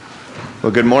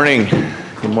Well, good morning.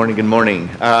 Good morning. Good morning.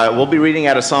 We'll be reading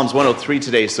out of Psalms 103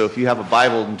 today, so if you have a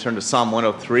Bible, you can turn to Psalm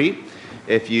 103.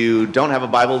 If you don't have a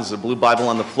Bible, there's a blue Bible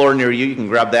on the floor near you. You can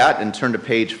grab that and turn to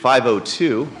page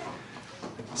 502,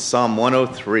 Psalm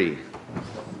 103.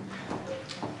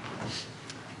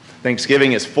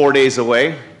 Thanksgiving is 4 days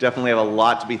away. Definitely have a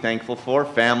lot to be thankful for.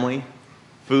 Family,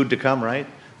 food to come, right?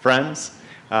 Friends.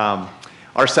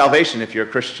 Our salvation, if you're a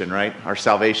Christian, right? Our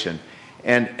salvation.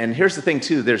 And here's the thing,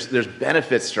 too. There's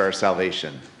benefits to our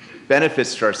salvation.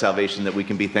 Benefits to our salvation that we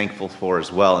can be thankful for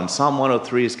as well. And Psalm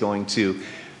 103 is going to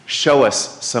show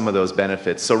us some of those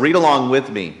benefits. So read along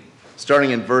with me, starting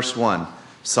in verse 1,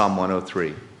 Psalm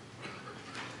 103.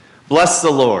 Bless the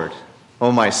Lord,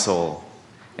 O my soul,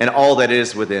 and all that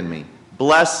is within me.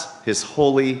 Bless his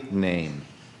holy name.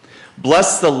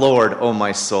 Bless the Lord, O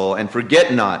my soul, and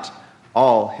forget not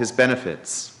all his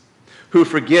benefits, who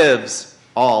forgives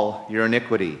all your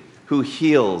iniquity, who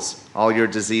heals all your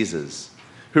diseases,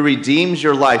 who redeems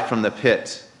your life from the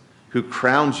pit, who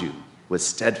crowns you with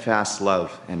steadfast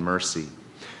love and mercy,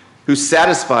 who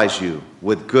satisfies you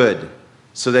with good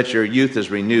so that your youth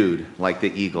is renewed like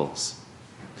the eagles.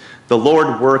 The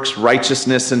Lord works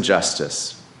righteousness and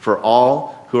justice for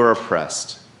all who are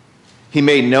oppressed. He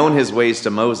made known his ways to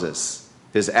Moses,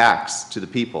 his acts to the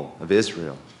people of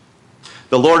Israel.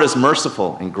 The Lord is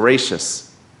merciful and gracious,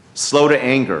 slow to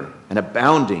anger, and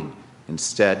abounding in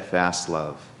steadfast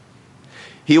love.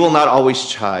 He will not always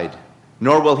chide,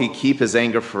 nor will he keep his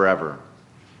anger forever.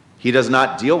 He does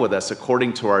not deal with us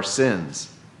according to our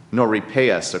sins, nor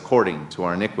repay us according to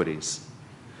our iniquities.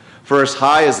 For as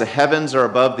high as the heavens are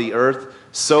above the earth,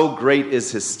 so great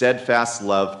is his steadfast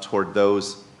love toward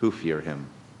those who fear him.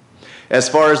 As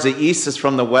far as the east is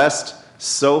from the west,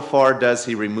 so far does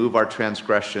he remove our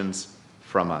transgressions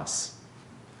from us.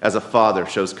 As a father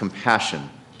shows compassion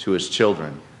to his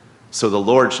children, so the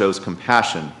Lord shows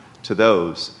compassion to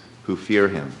those who fear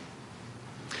him.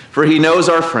 For he knows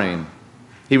our frame.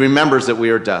 He remembers that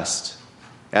we are dust.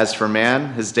 As for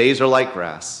man, his days are like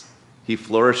grass. He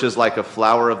flourishes like a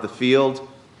flower of the field,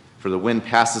 for the wind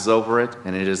passes over it,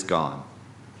 and it is gone,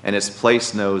 and its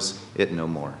place knows it no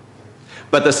more.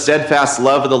 But the steadfast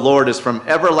love of the Lord is from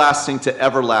everlasting to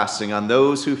everlasting on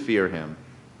those who fear him,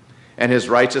 and his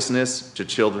righteousness to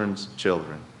children's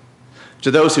children. To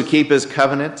those who keep his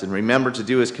covenant and remember to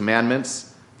do his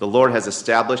commandments, the Lord has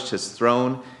established his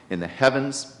throne in the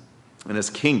heavens, and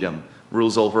his kingdom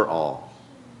rules over all.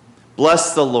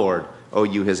 Bless the Lord, O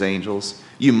you his angels,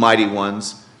 you mighty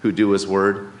ones who do his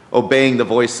word, obeying the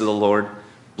voice of the Lord.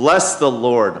 Bless the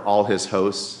Lord, all his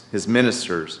hosts, his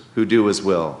ministers who do his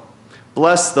will.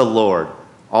 Bless the Lord,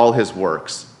 all his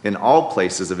works, in all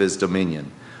places of his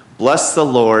dominion. Bless the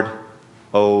Lord,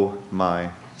 O my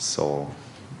soul.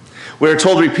 We are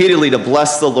told repeatedly to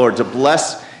bless the Lord. To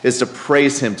bless is to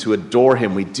praise him, to adore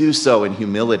him. We do so in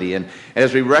humility. And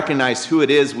as we recognize who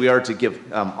it is we are to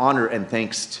give honor and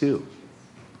thanks to.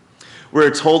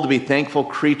 We're told to be thankful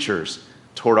creatures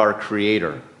toward our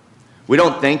Creator. We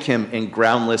don't thank him in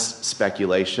groundless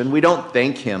speculation. We don't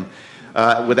thank him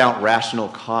without rational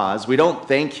cause. We don't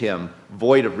thank him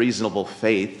void of reasonable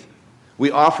faith. We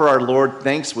offer our Lord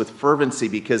thanks with fervency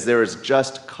because there is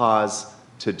just cause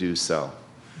to do so.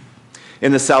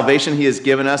 In the salvation he has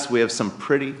given us, we have some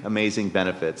pretty amazing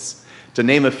benefits. To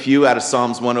name a few out of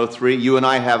Psalms 103, you and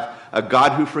I have a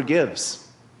God who forgives.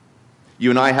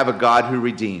 You and I have a God who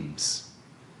redeems.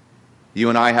 You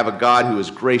and I have a God who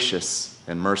is gracious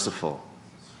and merciful.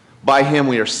 By him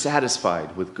we are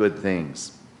satisfied with good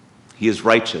things. He is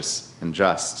righteous and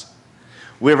just.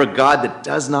 We have a God that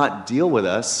does not deal with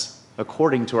us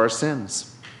according to our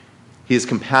sins. He is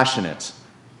compassionate,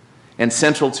 and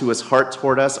central to his heart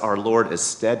toward us, our Lord is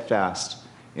steadfast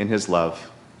in his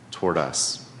love toward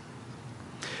us.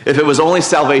 If it was only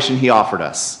salvation he offered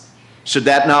us, should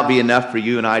that not be enough for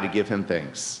you and I to give him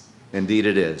thanks? Indeed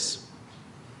it is.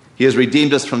 He has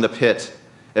redeemed us from the pit,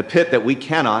 a pit that we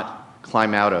cannot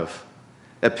climb out of,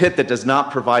 a pit that does not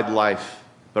provide life,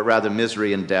 but rather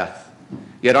misery and death.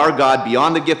 Yet our God,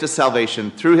 beyond the gift of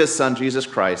salvation, through his Son, Jesus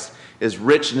Christ, is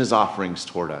rich in his offerings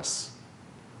toward us.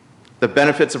 The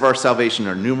benefits of our salvation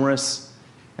are numerous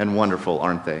and wonderful,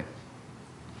 aren't they?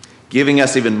 Giving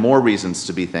us even more reasons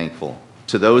to be thankful.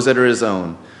 To those that are his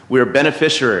own, we are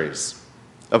beneficiaries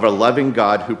of a loving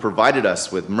God who provided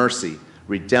us with mercy,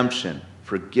 redemption,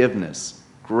 forgiveness,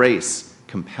 grace,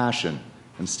 compassion,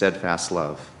 and steadfast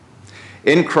love.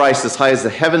 In Christ, as high as the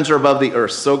heavens are above the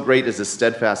earth, so great is his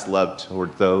steadfast love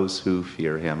toward those who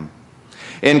fear him.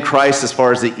 In Christ, as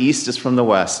far as the east is from the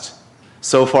west,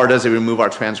 so far does he remove our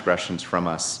transgressions from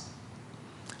us.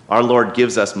 Our Lord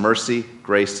gives us mercy,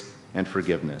 grace, and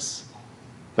forgiveness.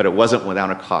 but it wasn't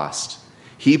without a cost.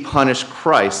 He punished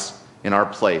Christ in our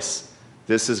place.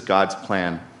 This is God's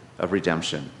plan of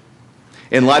redemption.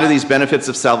 In light of these benefits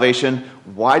of salvation,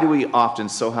 why do we often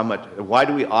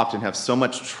have so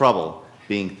much trouble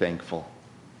being thankful?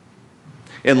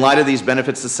 In light of these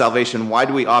benefits of salvation, why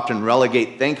do we often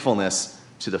relegate thankfulness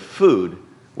to the food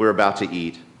we're about to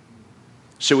eat?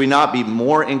 Should we not be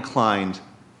more inclined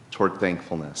toward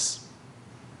thankfulness?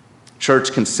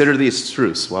 Church, consider these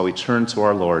truths while we turn to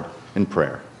our Lord in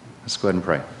prayer. Let's go ahead and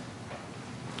pray.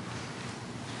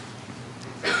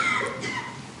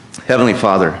 Heavenly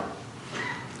Father,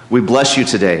 we bless you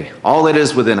today. All that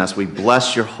is within us, we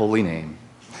bless your holy name.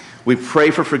 We pray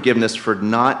for forgiveness for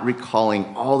not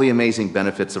recalling all the amazing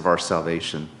benefits of our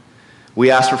salvation.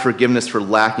 We ask for forgiveness for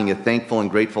lacking a thankful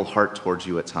and grateful heart towards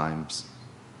you at times.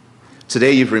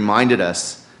 Today you've reminded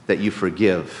us that you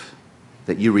forgive,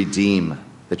 that you redeem,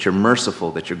 that you're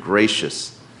merciful, that you're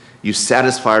gracious. You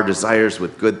satisfy our desires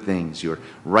with good things. You're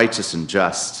righteous and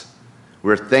just.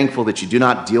 We're thankful that you do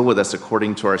not deal with us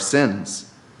according to our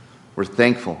sins. We're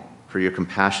thankful for your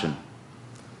compassion.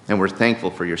 And we're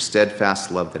thankful for your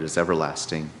steadfast love that is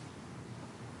everlasting.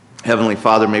 Heavenly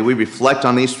Father, may we reflect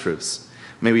on these truths.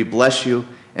 May we bless you,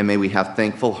 and may we have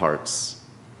thankful hearts.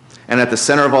 And at the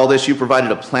center of all this, you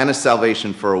provided a plan of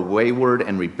salvation for a wayward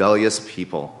and rebellious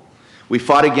people. We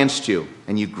fought against you,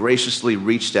 and you graciously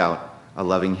reached out a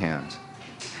loving hand.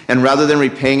 And rather than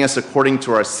repaying us according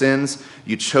to our sins,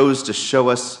 you chose to show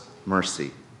us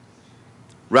mercy.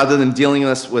 Rather than dealing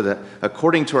with us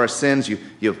according to our sins, you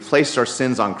have placed our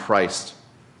sins on Christ.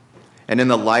 And in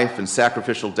the life and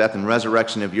sacrificial death and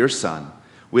resurrection of your Son,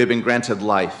 we have been granted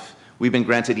life. We've been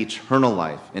granted eternal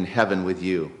life in heaven with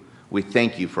you. We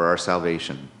thank you for our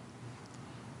salvation.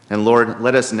 And Lord,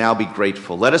 let us now be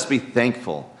grateful. Let us be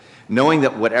thankful, knowing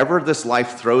that whatever this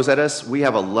life throws at us, we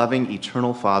have a loving,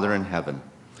 eternal Father in heaven,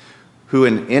 who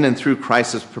in and through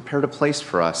Christ has prepared a place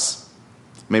for us.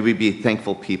 May we be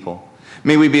thankful people.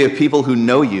 May we be a people who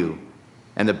know you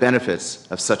and the benefits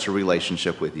of such a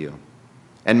relationship with you.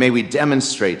 And may we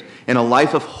demonstrate in a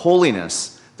life of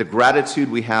holiness the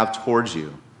gratitude we have towards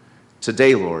you.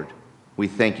 Today, Lord, we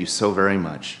thank you so very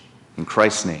much. In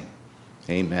Christ's name,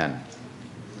 amen.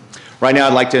 Right now,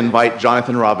 I'd like to invite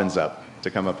Jonathan Robbins up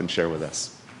to come up and share with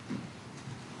us.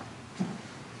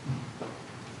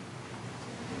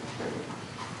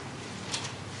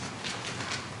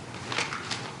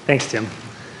 Thanks, Tim.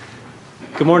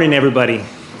 Good morning, everybody.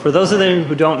 For those of them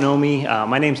who don't know me,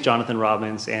 my name's Jonathan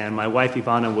Robbins, and my wife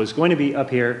Ivana was going to be up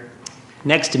here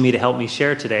next to me to help me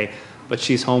share today, but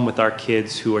she's home with our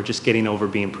kids who are just getting over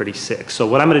being pretty sick. So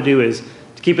what I'm going to do is,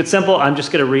 to keep it simple, I'm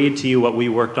just going to read to you what we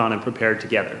worked on and prepared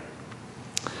together.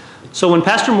 So when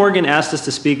Pastor Morgan asked us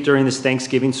to speak during this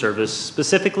Thanksgiving service,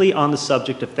 specifically on the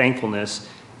subject of thankfulness,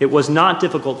 it was not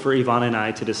difficult for Ivana and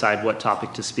I to decide what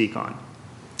topic to speak on.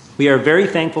 We are very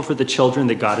thankful for the children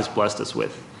that God has blessed us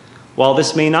with. While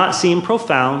this may not seem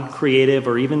profound, creative,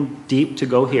 or even deep to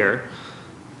go here,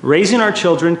 raising our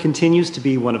children continues to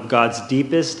be one of God's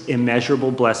deepest,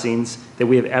 immeasurable blessings that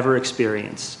we have ever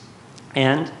experienced.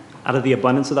 And out of the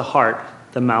abundance of the heart,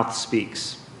 the mouth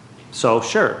speaks. So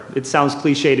sure, it sounds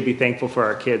cliche to be thankful for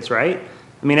our kids, right?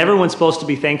 I mean, everyone's supposed to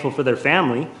be thankful for their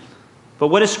family. But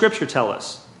what does Scripture tell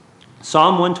us?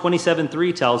 Psalm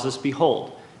 127:3 tells us,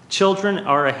 "Behold, children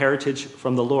are a heritage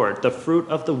from the Lord, the fruit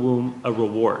of the womb a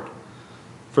reward."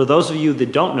 For those of you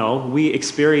that don't know, we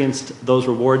experienced those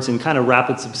rewards in kind of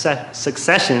rapid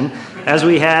succession as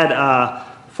we had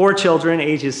 4 children,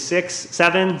 ages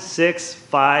 7, 6,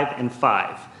 5, and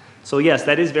 5. So yes,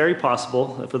 that is very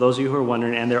possible for those of you who are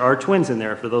wondering, and there are twins in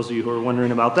there for those of you who are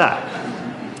wondering about that.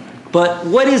 But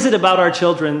what is it about our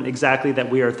children exactly that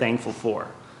we are thankful for?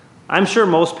 I'm sure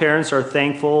most parents are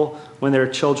thankful when their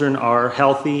children are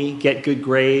healthy, get good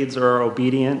grades, or are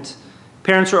obedient.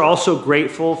 Parents are also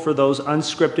grateful for those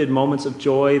unscripted moments of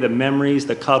joy, the memories,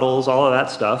 the cuddles, all of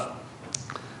that stuff.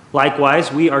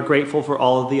 Likewise, we are grateful for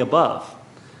all of the above.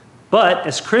 But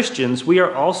as Christians, we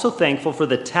are also thankful for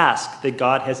the task that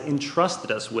God has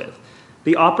entrusted us with,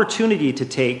 the opportunity to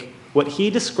take what he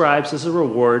describes as a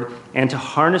reward and to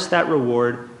harness that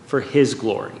reward for his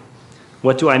glory.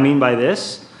 What do I mean by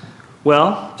this?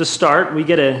 Well, to start, we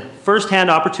get a first-hand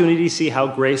opportunity to see how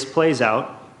grace plays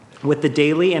out with the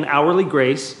daily and hourly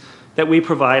grace that we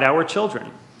provide our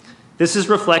children. This is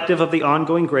reflective of the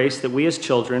ongoing grace that we as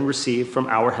children receive from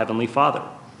our Heavenly Father.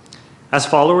 As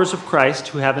followers of Christ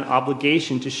who have an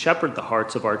obligation to shepherd the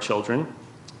hearts of our children,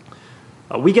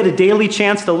 we get a daily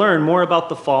chance to learn more about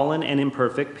the fallen and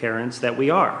imperfect parents that we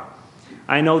are.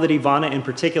 I know that Ivana in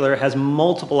particular has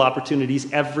multiple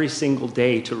opportunities every single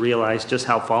day to realize just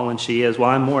how fallen she is. Well,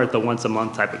 I'm more at the once a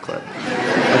month type of clip.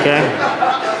 Okay?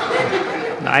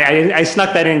 I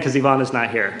snuck that in because Ivana's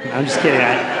not here. I'm just kidding.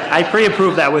 I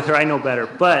pre-approved that with her. I know better.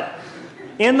 But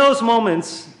in those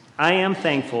moments, I am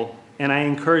thankful, and I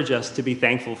encourage us to be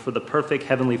thankful for the perfect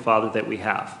Heavenly Father that we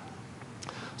have.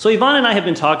 So Ivana and I have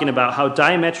been talking about how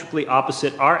diametrically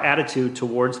opposite our attitude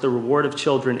towards the reward of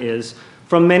children is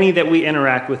from many that we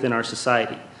interact with in our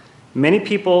society. Many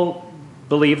people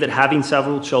believe that having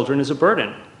several children is a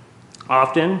burden.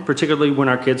 Often, particularly when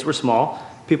our kids were small,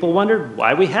 people wondered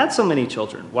why we had so many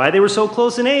children, why they were so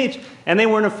close in age, and they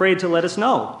weren't afraid to let us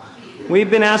know. We've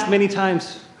been asked many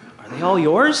times, are they all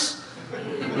yours?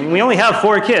 I mean, we only have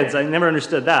 4 kids. I never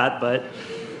understood that, but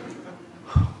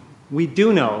we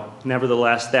do know,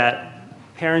 nevertheless, that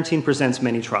parenting presents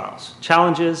many trials,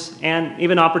 challenges, and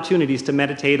even opportunities to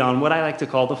meditate on what I like to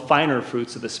call the finer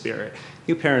fruits of the Spirit.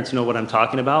 You parents know what I'm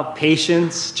talking about.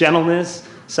 Patience, gentleness,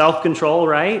 self-control,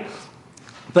 right?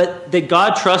 But that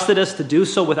God trusted us to do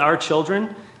so with our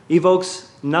children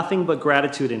evokes nothing but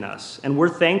gratitude in us. And we're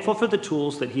thankful for the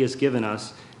tools that He has given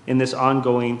us in this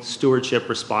ongoing stewardship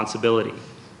responsibility.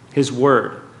 His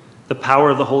Word, the power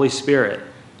of the Holy Spirit,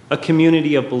 a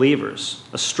community of believers,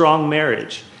 a strong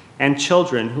marriage, and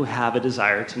children who have a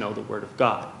desire to know the Word of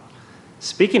God.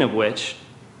 Speaking of which,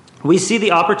 we see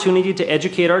the opportunity to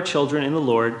educate our children in the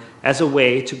Lord as a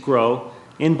way to grow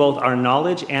in both our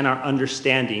knowledge and our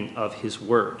understanding of His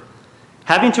Word.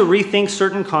 Having to rethink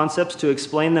certain concepts to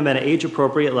explain them at an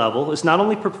age-appropriate level is not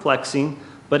only perplexing,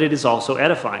 but it is also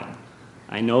edifying.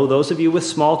 I know those of you with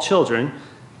small children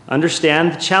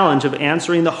understand the challenge of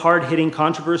answering the hard-hitting,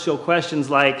 controversial questions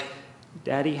like,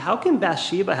 Daddy, how can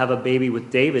Bathsheba have a baby with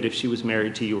David if she was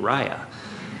married to Uriah?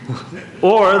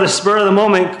 Or the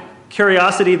spur-of-the-moment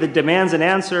curiosity that demands an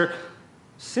answer,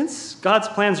 since God's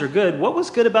plans are good, what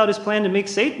was good about His plan to make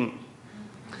Satan?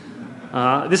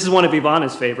 This is one of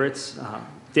Ivana's favorites.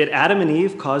 Did Adam and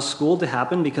Eve cause school to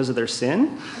happen because of their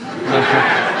sin?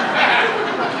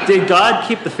 Did God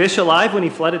keep the fish alive when He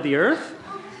flooded the earth?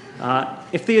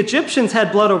 If the Egyptians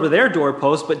had blood over their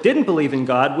doorposts but didn't believe in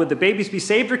God, would the babies be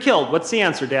saved or killed? What's the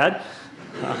answer, Dad?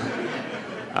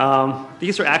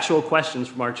 These are actual questions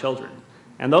from our children,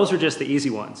 and those are just the easy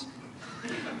ones.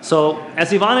 So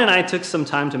as Ivana and I took some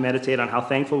time to meditate on how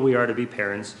thankful we are to be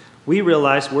parents, we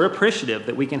realized we're appreciative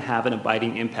that we can have an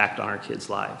abiding impact on our kids'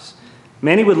 lives.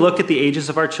 Many would look at the ages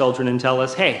of our children and tell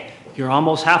us, hey, you're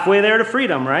almost halfway there to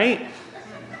freedom, right?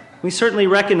 We certainly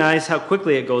recognize how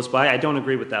quickly it goes by. I don't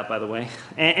agree with that, by the way,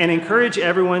 and encourage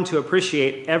everyone to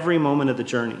appreciate every moment of the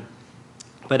journey.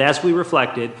 But as we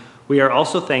reflected, we are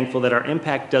also thankful that our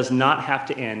impact does not have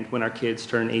to end when our kids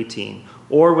turn 18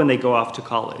 or when they go off to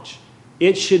college.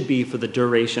 It should be for the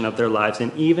duration of their lives,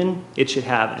 and even it should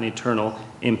have an eternal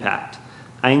impact.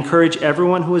 I encourage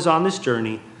everyone who is on this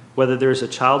journey, whether there's a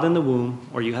child in the womb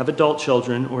or you have adult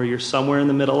children or you're somewhere in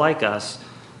the middle like us,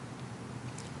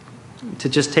 to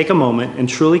just take a moment and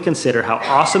truly consider how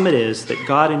awesome it is that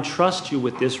God entrusts you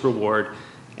with this reward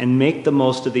and make the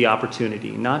most of the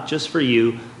opportunity, not just for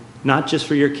you, not just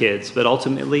for your kids, but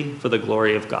ultimately for the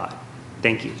glory of God.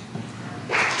 Thank you.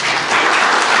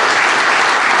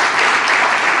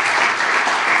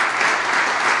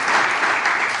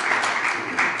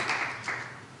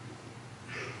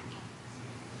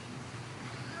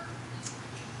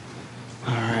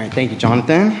 All right, thank you,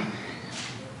 Jonathan.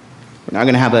 We're now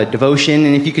going to have a devotion,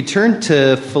 and if you could turn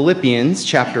to Philippians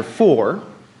chapter 4.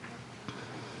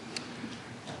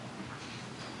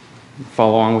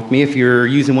 Follow along with me. If you're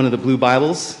using one of the blue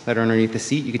Bibles that are underneath the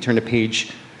seat, you can turn to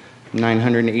page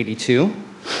 982.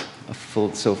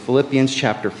 So Philippians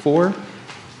chapter 4.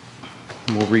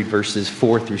 And we'll read verses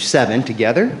 4 through 7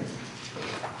 together.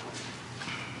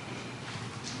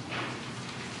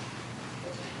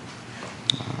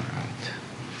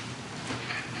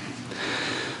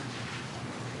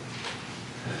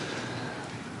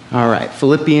 All right,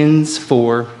 Philippians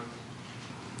 4,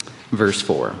 verse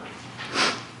 4.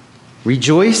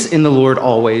 Rejoice in the Lord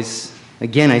always.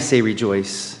 Again, I say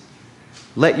rejoice.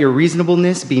 Let your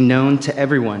reasonableness be known to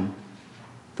everyone.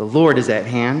 The Lord is at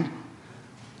hand.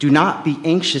 Do not be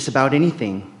anxious about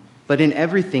anything, but in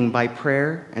everything by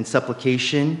prayer and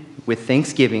supplication with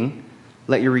thanksgiving,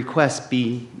 let your requests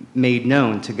be made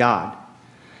known to God.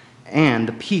 And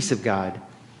the peace of God,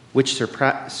 which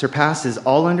surpasses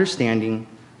all understanding,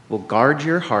 will guard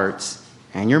your hearts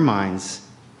and your minds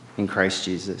in Christ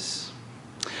Jesus.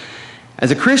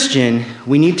 As a Christian,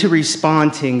 we need to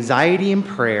respond to anxiety in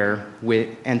prayer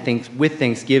with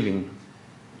thanksgiving.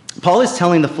 Paul is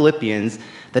telling the Philippians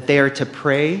that they are to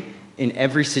pray in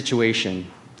every situation,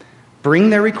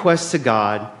 bring their requests to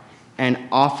God, and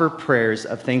offer prayers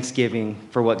of thanksgiving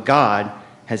for what God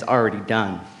has already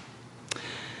done.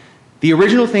 The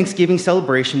original Thanksgiving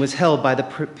celebration was held by the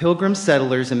Pilgrim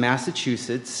settlers in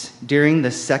Massachusetts during the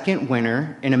second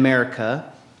winter in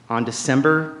America in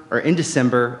December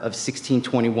of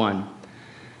 1621.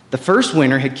 The first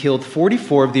winter had killed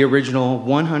 44 of the original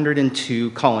 102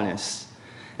 colonists.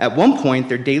 At one point,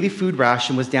 their daily food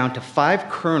ration was down to 5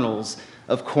 kernels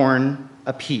of corn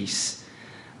apiece.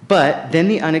 But then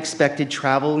the unexpected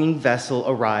traveling vessel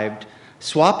arrived,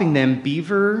 swapping them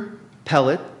beaver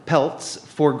pelts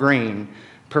for grain,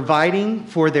 providing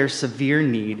for their severe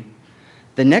need.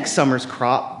 The next summer's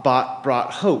crop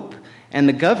brought hope, and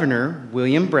the governor,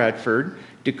 William Bradford,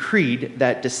 decreed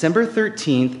that December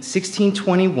 13th,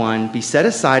 1621, be set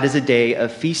aside as a day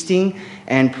of feasting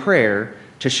and prayer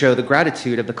to show the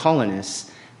gratitude of the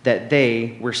colonists that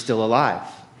they were still alive.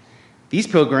 These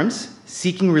pilgrims,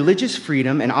 seeking religious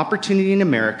freedom and opportunity in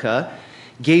America,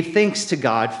 gave thanks to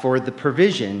God for the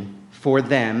provision for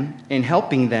them in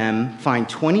helping them find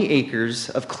 20 acres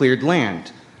of cleared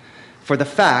land, for the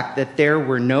fact that there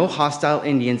were no hostile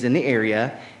Indians in the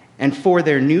area, and for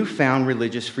their newfound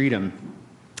religious freedom,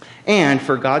 and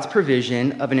for God's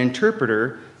provision of an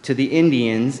interpreter to the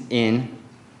Indians in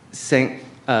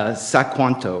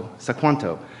Saquanto.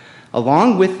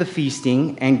 Along with the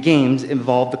feasting and games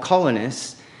involved the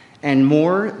colonists and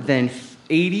more than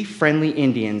 80 friendly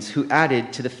Indians who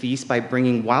added to the feast by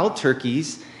bringing wild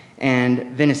turkeys and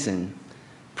venison.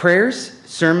 Prayers,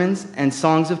 sermons, and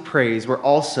songs of praise were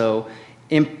also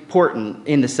important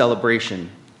in the celebration.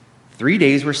 3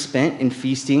 days were spent in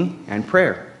feasting and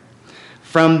prayer.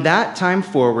 From that time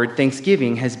forward,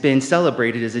 Thanksgiving has been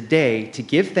celebrated as a day to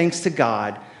give thanks to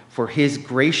God for his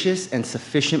gracious and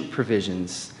sufficient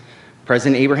provisions.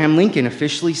 President Abraham Lincoln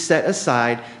officially set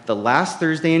aside the last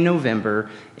Thursday in November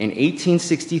in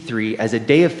 1863 as a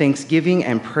day of thanksgiving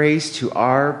and praise to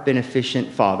our beneficent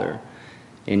Father.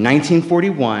 In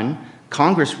 1941,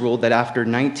 Congress ruled that after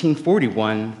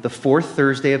 1941, the fourth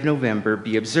Thursday of November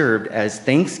be observed as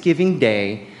Thanksgiving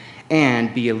Day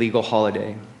and be a legal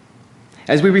holiday.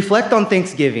 As we reflect on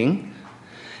Thanksgiving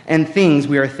and things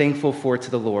we are thankful for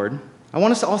to the Lord, I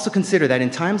want us to also consider that in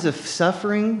times of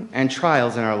suffering and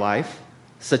trials in our life,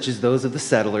 such as those of the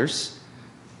settlers,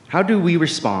 how do we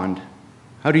respond?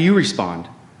 How do you respond?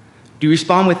 Do you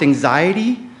respond with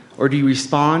anxiety, or do you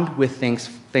respond with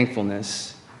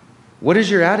thankfulness? What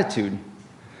is your attitude?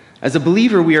 As a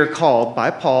believer, we are called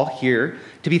by Paul here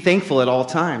to be thankful at all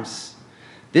times.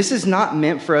 This is not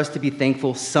meant for us to be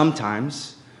thankful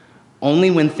sometimes.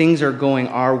 Only when things are going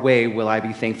our way will I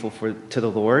be thankful to the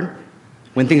Lord.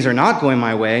 When things are not going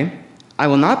my way, I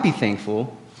will not be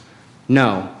thankful.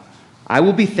 No, I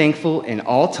will be thankful in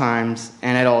all times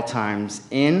and at all times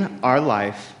in our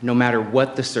life, no matter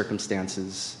what the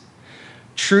circumstances.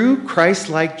 True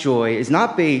Christ-like joy is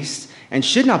not based and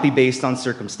should not be based on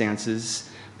circumstances,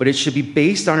 but it should be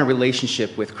based on a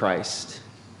relationship with Christ.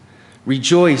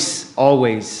 Rejoice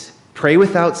always, pray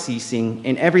without ceasing,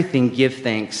 in everything give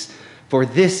thanks, for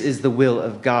this is the will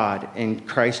of God in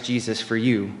Christ Jesus for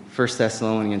you. 1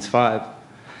 Thessalonians 5.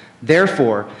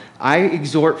 Therefore, I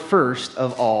exhort first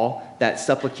of all that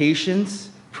supplications,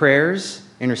 prayers,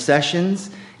 intercessions,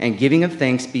 and giving of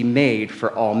thanks be made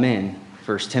for all men.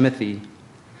 1 Timothy.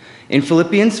 In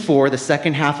Philippians 4, the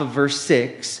second half of verse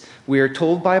 6, we are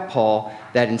told by Paul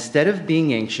that instead of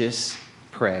being anxious,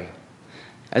 pray.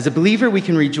 As a believer, we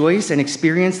can rejoice and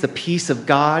experience the peace of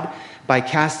God by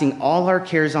casting all our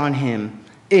cares on him,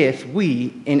 if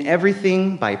we, in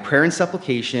everything, by prayer and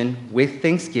supplication, with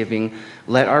thanksgiving,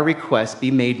 let our requests be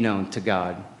made known to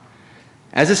God.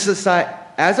 As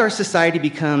our society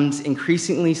becomes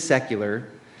increasingly secular,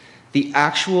 the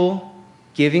actual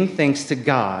giving thanks to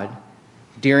God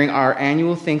during our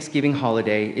annual Thanksgiving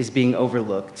holiday is being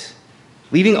overlooked,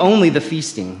 leaving only the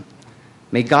feasting.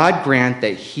 May God grant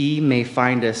that he may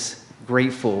find us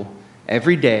grateful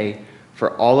every day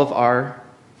for all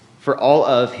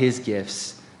of his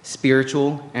gifts,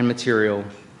 spiritual and material.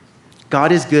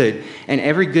 God is good, and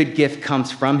every good gift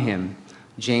comes from him.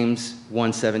 James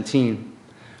 1:17.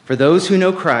 For those who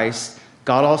know Christ,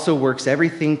 God also works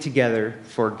everything together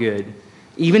for good,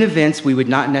 even events we would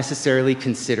not necessarily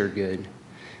consider good.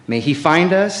 May he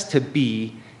find us to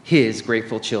be his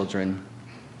grateful children.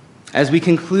 As we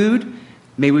conclude,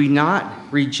 may we not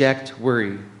reject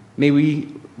worry. May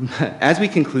we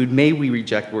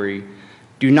reject worry.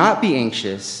 Do not be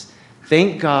anxious.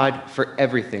 Thank God for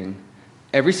everything,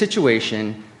 every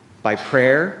situation. By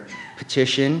prayer,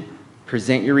 petition,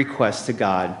 present your requests to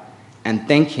God, and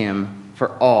thank him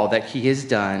for all that he has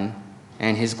done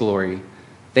and his glory.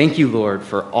 Thank you, Lord,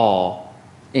 for all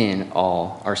in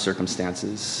all our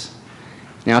circumstances.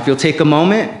 Now, if you'll take a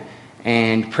moment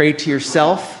and pray to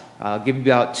yourself, I'll give you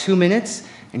about 2 minutes.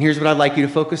 And here's what I'd like you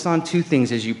to focus on, 2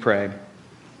 things as you pray.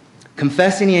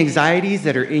 Confess any anxieties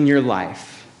that are in your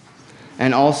life.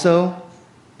 And also,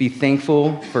 be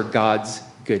thankful for God's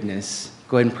goodness.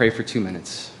 Go ahead and pray for 2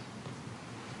 minutes.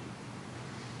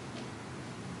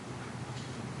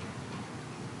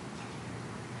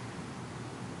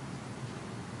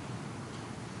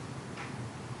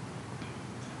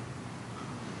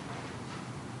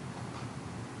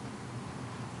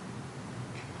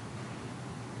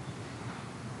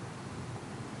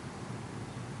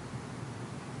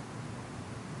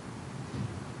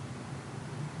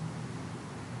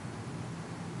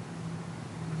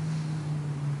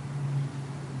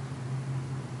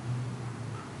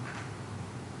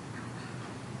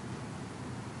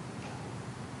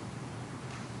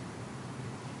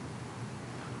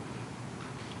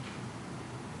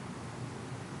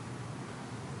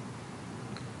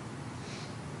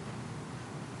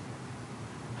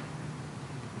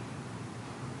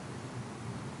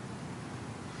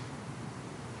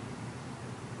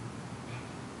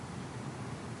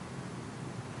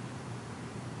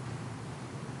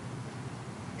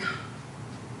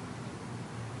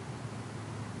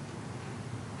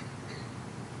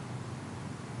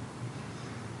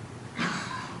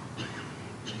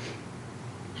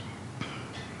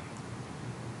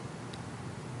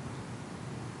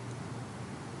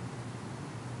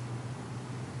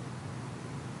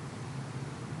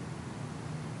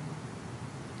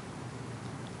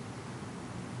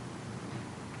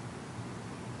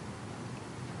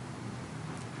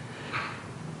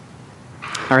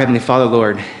 Our Heavenly Father,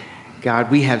 Lord, God,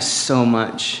 we have so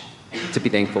much to be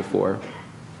thankful for.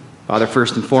 Father,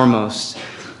 first and foremost,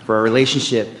 for our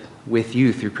relationship with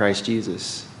you through Christ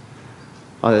Jesus.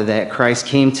 Father, that Christ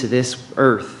came to this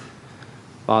earth,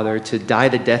 Father, to die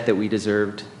the death that we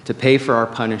deserved, to pay for our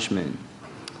punishment,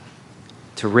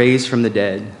 to raise from the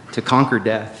dead, to conquer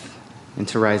death, and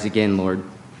to rise again, Lord.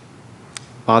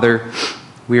 Father,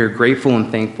 we are grateful and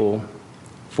thankful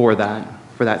for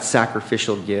that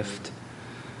sacrificial gift.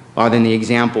 Father, in the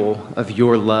example of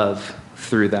your love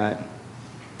through that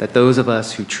those of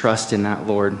us who trust in that,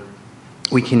 Lord,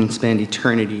 we can spend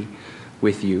eternity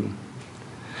with you.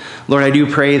 Lord, I do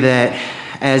pray that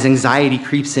as anxiety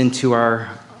creeps into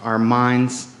our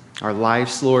minds, our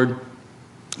lives, Lord,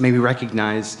 may we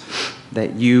recognize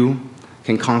that you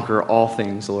can conquer all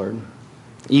things, Lord,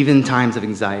 even times of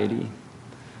anxiety.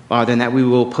 Father, and that we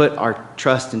will put our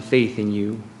trust and faith in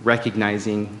you,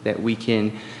 recognizing that we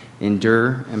can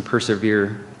endure and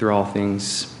persevere through all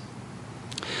things.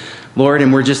 Lord,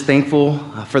 and we're just thankful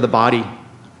for the body.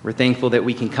 We're thankful that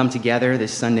we can come together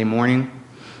this Sunday morning,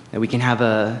 that we can have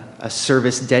a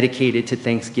service dedicated to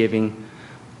Thanksgiving.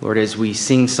 Lord, as we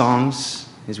sing songs,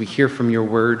 as we hear from your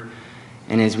word,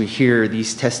 and as we hear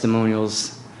these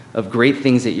testimonials of great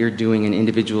things that you're doing in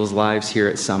individuals' lives here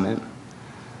at Summit.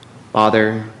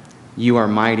 Father, you are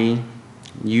mighty.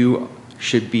 You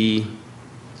should be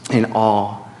in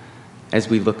awe as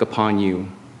we look upon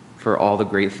you for all the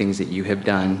great things that you have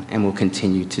done and will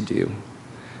continue to do.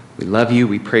 We love you,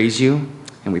 we praise you,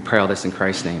 and we pray all this in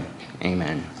Christ's name.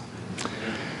 Amen.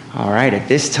 All right, at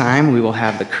this time, we will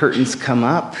have the curtains come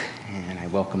up, and I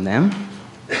welcome them.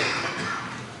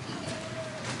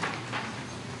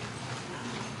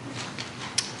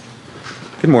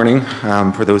 Good morning.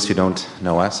 For those who don't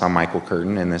know us, I'm Michael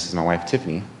Curtin, and this is my wife,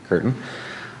 Tiffany Curtin.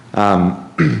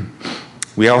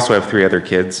 We also have 3 other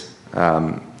kids,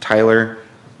 Tyler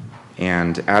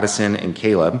and Addison and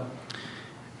Caleb.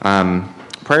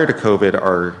 Prior to COVID,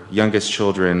 our youngest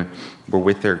children were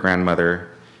with their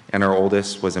grandmother, and our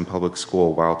oldest was in public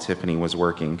school while Tiffany was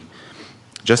working.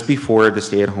 Just before the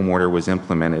stay-at-home order was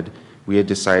implemented, we had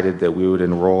decided that we would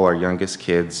enroll our youngest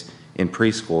kids in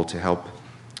preschool to help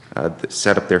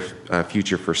set up their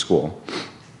future for school.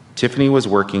 Tiffany was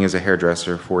working as a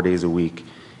hairdresser 4 days a week,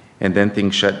 and then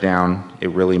things shut down. It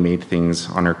really made things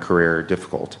on her career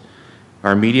difficult.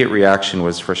 Our immediate reaction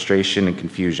was frustration and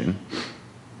confusion.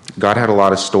 God had a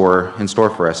lot in store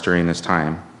for us during this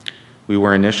time. We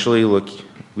initially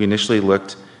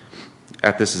looked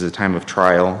at this as a time of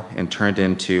trial and turned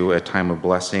into a time of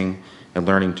blessing and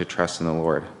learning to trust in the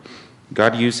Lord.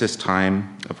 God used this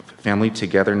time of family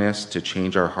togetherness to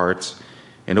change our hearts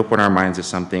and open our minds to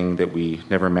something that we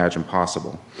never imagined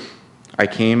possible. I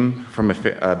came from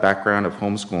a background of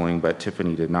homeschooling, but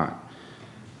Tiffany did not.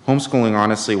 Homeschooling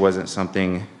honestly wasn't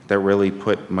something that really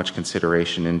put much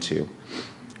consideration into.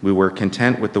 We were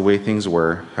content with the way things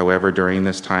were. However, during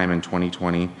this time in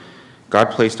 2020, God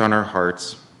placed on our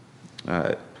hearts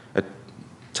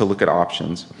to look at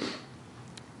options.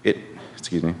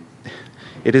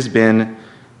 It has been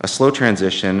a slow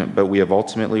transition, but we have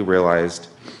ultimately realized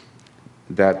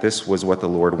that this was what the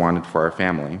Lord wanted for our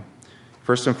family.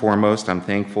 First and foremost, I'm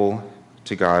thankful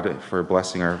to God for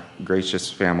blessing our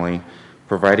gracious family,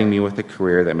 providing me with a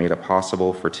career that made it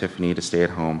possible for Tiffany to stay at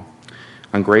home.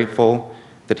 I'm grateful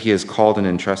that He has called and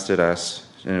entrusted us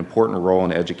an important role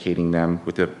in educating them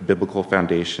with the biblical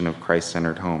foundation of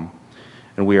Christ-centered home.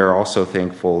 And we are also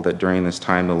thankful that during this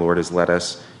time the Lord has led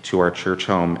us to our church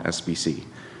home, SBC.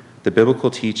 The biblical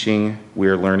teaching we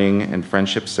are learning and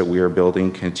friendships that we are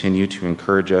building continue to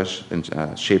encourage us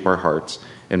and shape our hearts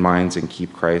and minds and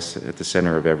keep Christ at the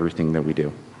center of everything that we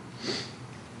do.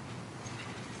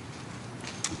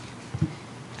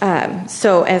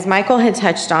 So as Michael had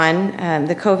touched on,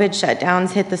 the COVID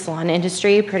shutdowns hit the salon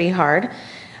industry pretty hard.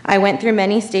 I went through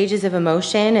many stages of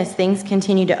emotion as things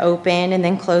continued to open and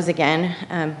then close again,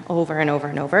 over and over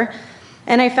and over.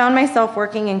 And I found myself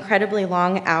working incredibly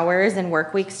long hours and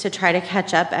work weeks to try to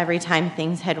catch up every time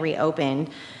things had reopened.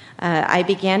 I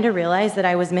began to realize that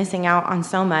I was missing out on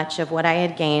so much of what I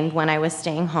had gained when I was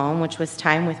staying home, which was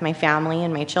time with my family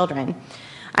and my children.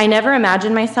 I never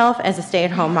imagined myself as a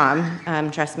stay-at-home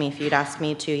mom. Trust me, if you'd asked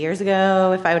me 2 years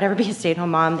ago if I would ever be a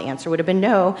stay-at-home mom, the answer would have been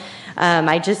no.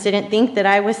 I just didn't think that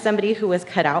I was somebody who was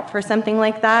cut out for something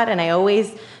like that, and I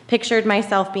always pictured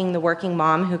myself being the working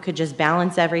mom who could just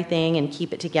balance everything and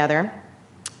keep it together.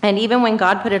 And even when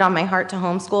God put it on my heart to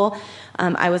homeschool,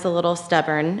 I was a little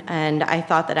stubborn, and I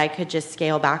thought that I could just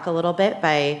scale back a little bit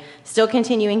by still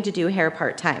continuing to do hair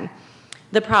part-time.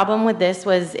 The problem with this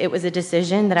was it was a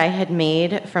decision that I had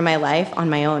made for my life on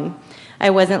my own. I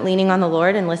wasn't leaning on the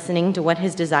Lord and listening to what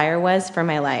His desire was for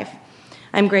my life.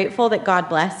 I'm grateful that God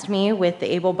blessed me with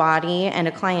the able body and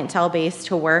a clientele base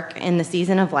to work in the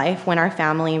season of life when our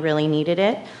family really needed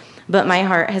it, but my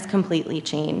heart has completely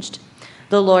changed.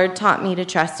 The Lord taught me to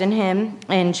trust in Him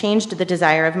and changed the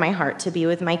desire of my heart to be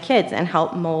with my kids and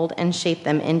help mold and shape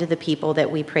them into the people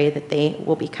that we pray that they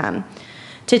will become.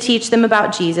 To teach them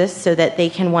about Jesus so that they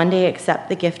can one day accept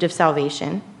the gift of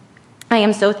salvation. I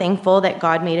am so thankful that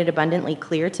God made it abundantly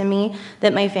clear to me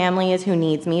that my family is who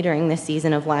needs me during this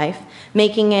season of life,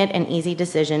 making it an easy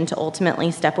decision to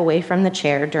ultimately step away from the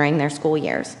chair during their school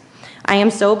years. I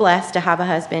am so blessed to have a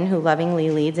husband who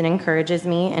lovingly leads and encourages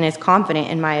me and is confident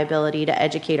in my ability to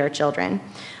educate our children.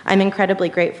 I'm incredibly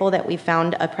grateful that we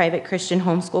found a private Christian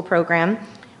homeschool program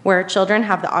where children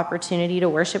have the opportunity to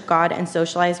worship God and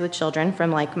socialize with children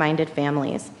from like-minded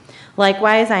families.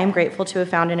 Likewise, I am grateful to have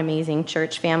found an amazing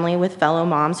church family with fellow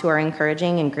moms who are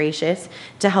encouraging and gracious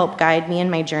to help guide me in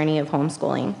my journey of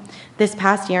homeschooling. This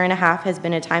past year and a half has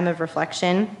been a time of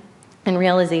reflection and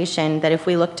realization that if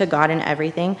we look to God in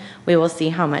everything, we will see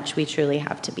how much we truly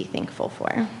have to be thankful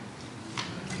for.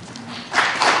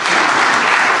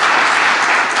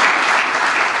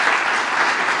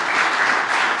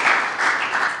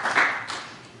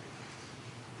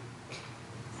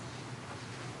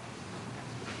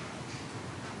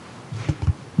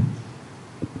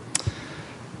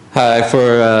 Hi,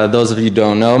 for those of you who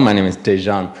don't know, my name is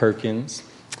Dejan Perkins.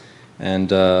 And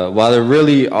while there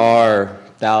really are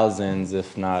thousands,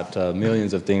 if not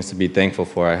millions of things to be thankful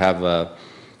for, I have a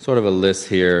sort of a list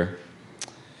here.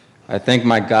 I thank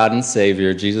my God and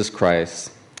Savior, Jesus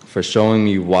Christ, for showing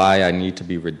me why I need to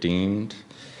be redeemed.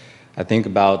 I think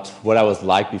about what I was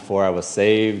like before I was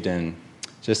saved and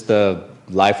just the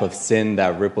life of sin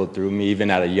that rippled through me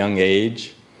even at a young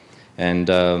age. And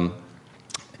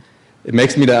it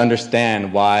makes me to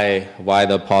understand why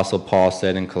the Apostle Paul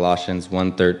said in Colossians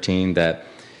 1:13 that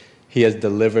he has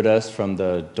delivered us from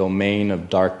the domain of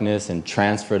darkness and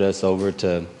transferred us over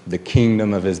to the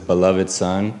kingdom of his beloved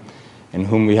Son, in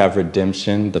whom we have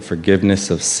redemption, the forgiveness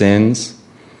of sins.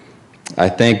 I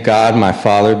thank God, my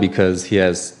Father, because he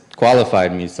has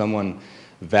qualified me, someone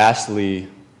vastly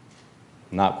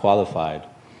not qualified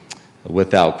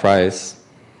without Christ,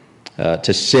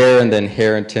 to share in the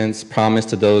inheritance promised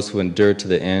to those who endure to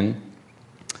the end.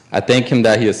 I thank him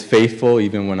that he is faithful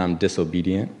even when I'm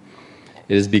disobedient.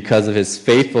 It is because of his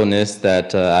faithfulness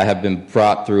that I have been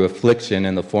brought through affliction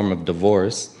in the form of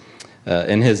divorce.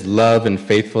 In his love and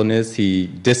faithfulness, he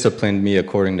disciplined me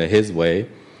according to his way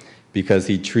because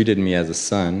he treated me as a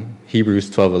son. Hebrews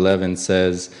 12:11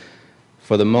 says,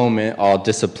 "For the moment, all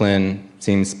discipline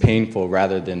seems painful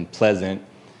rather than pleasant,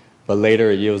 but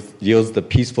later it yields the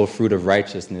peaceful fruit of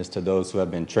righteousness to those who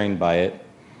have been trained by it."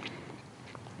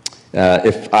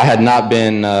 If I had not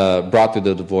been brought through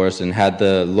the divorce and had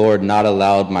the Lord not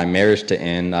allowed my marriage to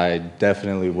end, I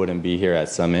definitely wouldn't be here at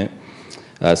Summit.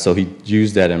 So he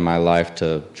used that in my life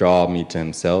to draw me to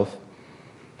himself.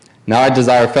 Now I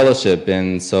desire fellowship,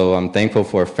 and so I'm thankful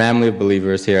for a family of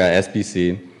believers here at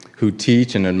SBC who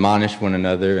teach and admonish one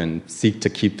another and seek to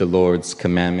keep the Lord's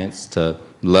commandments, to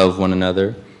love one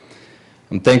another.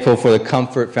 I'm thankful for the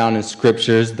comfort found in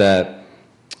scriptures that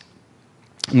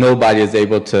nobody is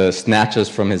able to snatch us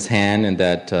from his hand, and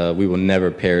that we will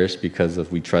never perish because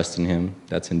we trust in him.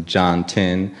 That's in John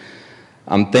 10.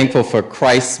 I'm thankful for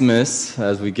Christmas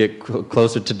as we get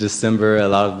closer to December.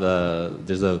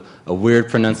 There's a weird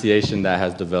pronunciation that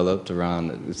has developed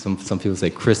around, some people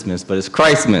say Christmas, but it's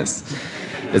Christmas.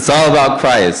 It's all about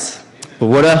Christ. But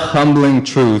what a humbling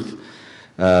truth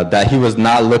that he was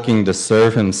not looking to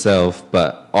serve himself,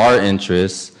 but our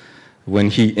interests, when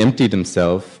he emptied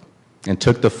himself and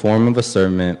took the form of a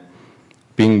servant,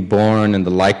 being born in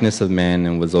the likeness of man,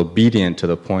 and was obedient to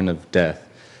the point of death,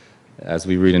 as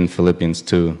we read in Philippians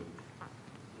 2.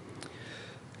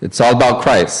 It's all about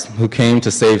Christ, who came to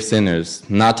save sinners,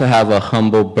 not to have a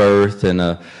humble birth and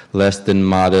a less than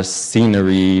modest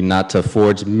scenery, not to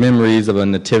forge memories of a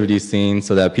nativity scene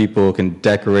so that people can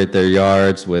decorate their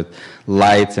yards with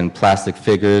lights and plastic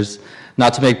figures,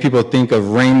 not to make people think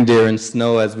of reindeer and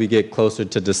snow as we get closer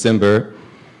to December,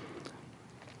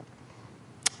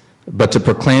 but to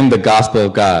proclaim the gospel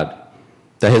of God,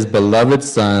 that his beloved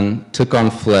Son took on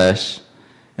flesh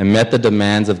and met the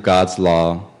demands of God's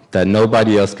law that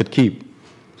nobody else could keep,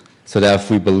 so that if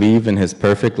we believe in his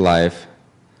perfect life,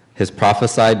 his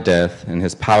prophesied death, and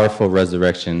his powerful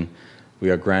resurrection, we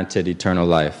are granted eternal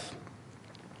life.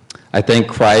 I thank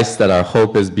Christ that our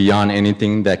hope is beyond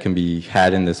anything that can be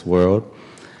had in this world.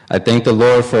 I thank the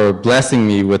Lord for blessing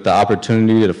me with the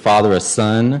opportunity to father a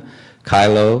son,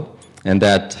 Kylo, and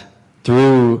that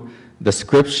through the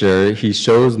scripture, he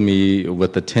shows me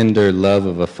what the tender love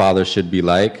of a father should be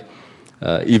like,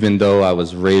 even though I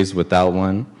was raised without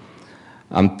one.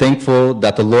 I'm thankful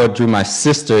that the Lord drew my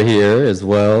sister here as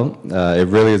well. It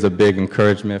really is a big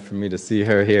encouragement for me to see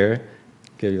her here.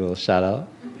 Give you a little shout out.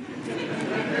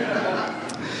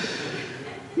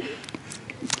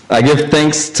 I give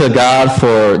thanks to God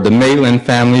for the Maitland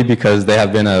family because they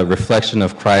have been a reflection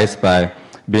of Christ by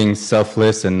being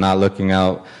selfless and not looking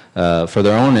out for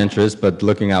their own interests, but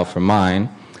looking out for mine.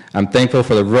 I'm thankful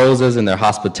for the Roses and their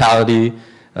hospitality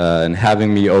and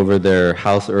having me over their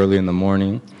house early in the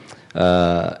morning.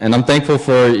 And I'm thankful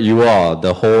for you all,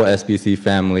 the whole SBC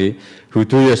family, who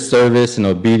through your service and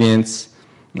obedience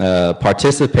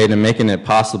participate in making it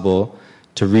possible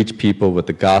to reach people with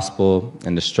the gospel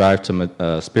and to strive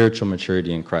to spiritual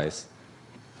maturity in Christ.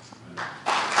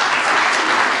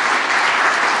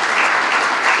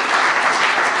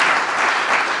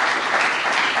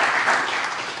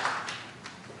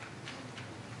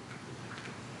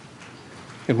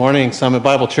 Good morning, Summit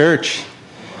Bible Church.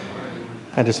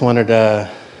 I just wanted to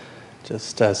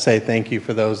say thank you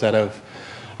for those that have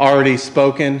already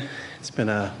spoken. It's been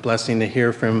a blessing to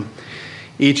hear from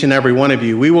each and every one of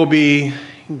you. We will be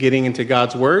getting into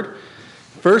God's Word.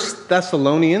 1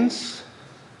 Thessalonians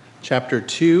chapter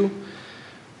 2,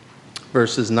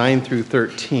 verses 9 through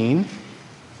 13.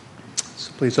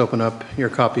 So please open up your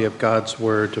copy of God's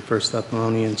Word to 1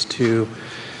 Thessalonians 2.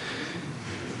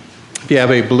 If you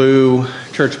have a blue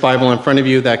church Bible in front of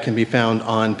you, that can be found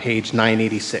on page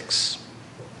 986.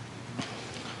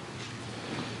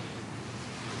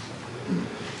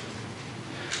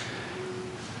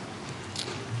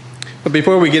 But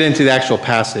before we get into the actual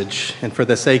passage, and for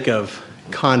the sake of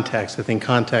context, I think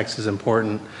context is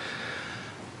important.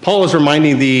 Paul is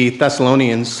reminding the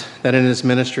Thessalonians that in his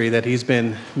ministry that he's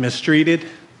been mistreated.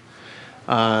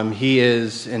 He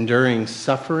is enduring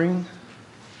suffering.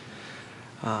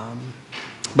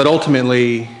 But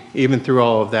ultimately, even through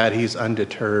all of that, he's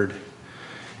undeterred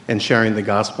in sharing the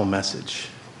gospel message.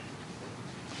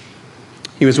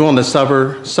 He was willing to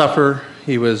suffer.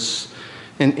 He was,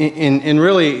 and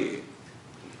really,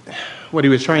 what he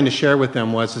was trying to share with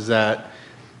them was that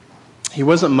he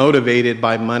wasn't motivated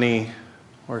by money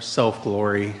or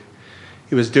self-glory.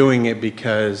 He was doing it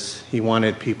because he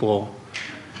wanted people,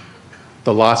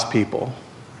 the lost people,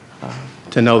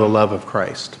 to know the love of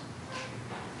Christ.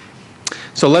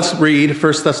 So let's read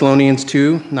 1 Thessalonians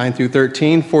 2, 9 through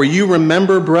 13. For you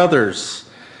remember, brothers,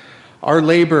 our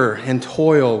labor and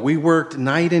toil. We worked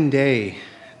night and day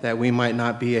that we might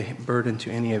not be a burden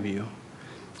to any of you,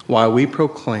 while we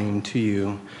proclaim to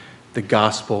you the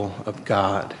gospel of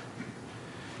God.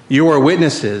 You are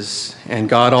witnesses, and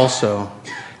God also,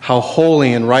 how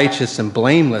holy and righteous and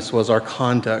blameless was our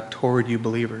conduct toward you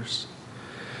believers.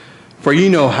 For you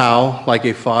know how, like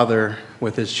a father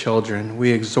with his children,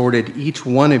 we exhorted each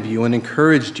one of you and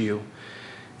encouraged you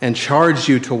and charged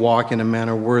you to walk in a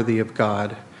manner worthy of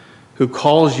God, who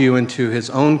calls you into his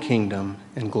own kingdom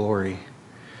and glory.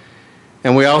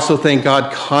 And we also thank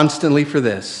God constantly for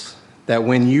this, that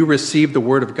when you received the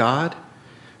word of God,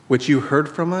 which you heard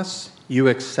from us, you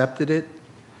accepted it,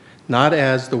 not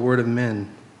as the word of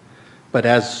men, but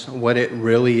as what it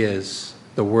really is,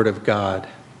 the word of God,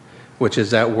 which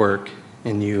is at work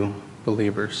in you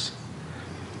believers.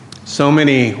 So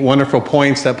many wonderful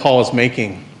points that Paul is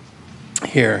making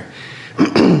here.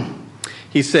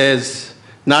 He says,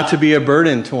 not to be a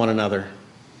burden to one another,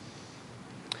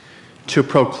 to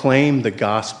proclaim the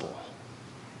gospel,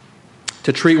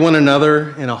 to treat one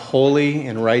another in a holy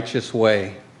and righteous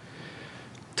way,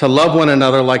 to love one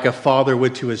another like a father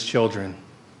would to his children,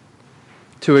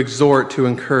 to exhort, to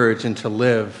encourage, and to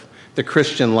live the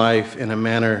Christian life in a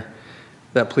manner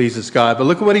that pleases God. But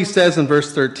look at what he says in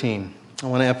verse 13. I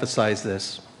want to emphasize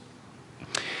this.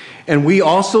 And we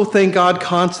also thank God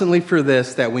constantly for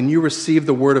this, that when you received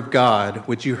the word of God,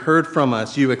 which you heard from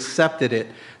us, you accepted it,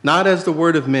 not as the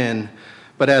word of men,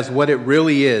 but as what it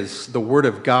really is, the word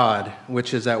of God,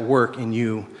 which is at work in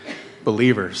you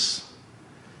believers.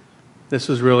 This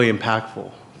was really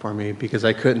impactful for me because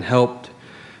I couldn't help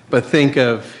but think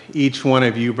of each one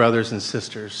of you, brothers and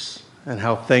sisters, and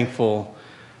how thankful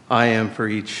I am for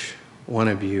each one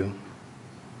of you.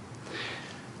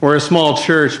 We're a small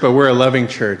church, but we're a loving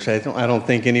church. I don't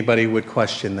think anybody would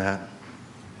question that.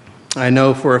 I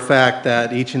know for a fact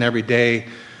that each and every day,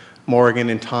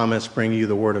 Morgan and Thomas bring you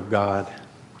the Word of God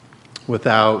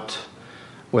without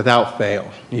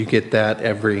fail. You get that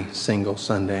every single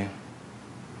Sunday.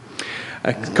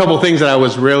 A couple of things that I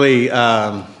was really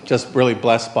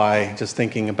blessed by, just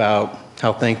thinking about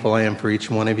how thankful I am for each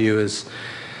one of you, is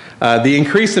the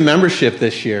increase in membership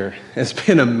this year has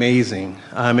been amazing.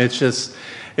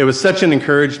 It was such an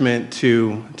encouragement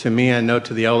to me, I know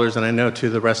to the elders, and I know to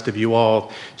the rest of you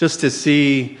all, just to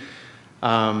see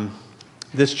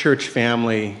this church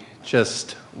family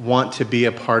just want to be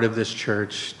a part of this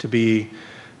church, to be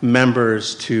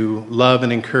members, to love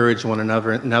and encourage one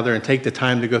another and take the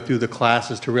time to go through the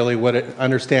classes to really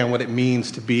understand what it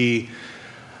means to be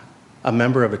a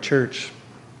member of a church.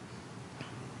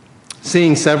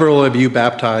 Seeing several of you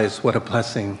baptized, what a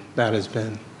blessing that has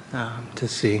been to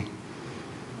see.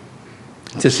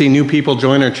 To see new people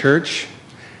join our church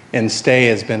and stay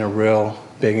has been a real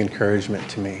big encouragement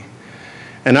to me.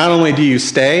 And not only do you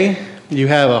stay, you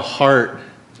have a heart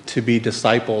to be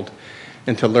discipled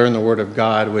and to learn the Word of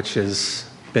God, which has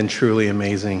been truly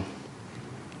amazing.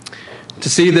 To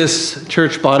see this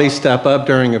church body step up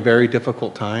during a very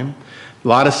difficult time. A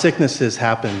lot of sicknesses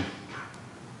happened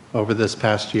over this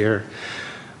past year.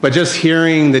 But just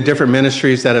hearing the different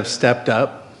ministries that have stepped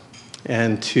up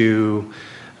and to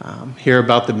hear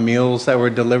about the meals that were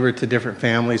delivered to different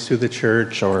families through the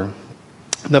church, or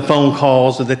the phone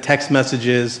calls or the text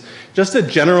messages, just a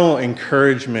general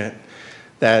encouragement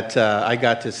that I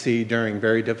got to see during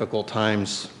very difficult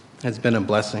times has been a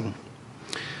blessing.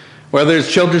 Whether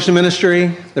it's children's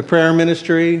ministry, the prayer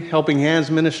ministry, helping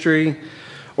hands ministry,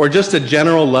 or just a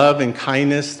general love and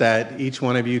kindness that each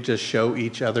one of you just show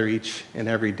each other each and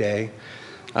every day.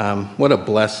 What a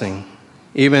blessing.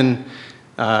 Even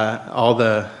all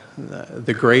the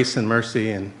grace and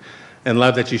mercy and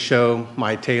love that you show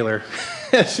my Taylor.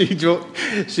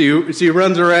 she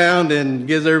runs around and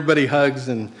gives everybody hugs,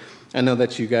 and I know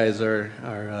that you guys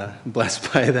are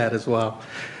blessed by that as well.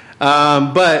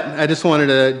 But I just wanted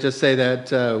to just say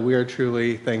that we are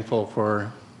truly thankful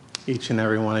for each and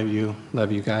every one of you.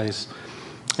 Love you guys.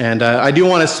 And I do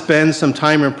want to spend some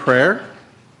time in prayer.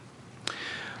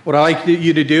 What I'd like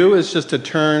you to do is just to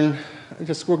turn,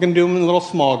 we're going to do them in little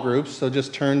small groups, so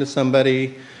just turn to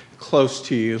somebody close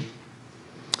to you.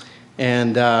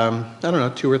 And,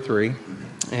 2 or 3.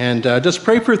 And just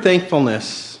pray for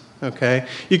thankfulness, okay?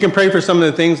 You can pray for some of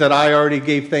the things that I already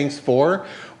gave thanks for,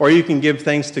 or you can give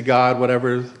thanks to God,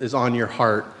 whatever is on your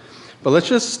heart. But let's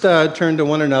just turn to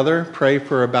one another, pray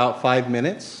for about 5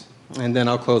 minutes, and then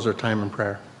I'll close our time in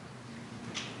prayer.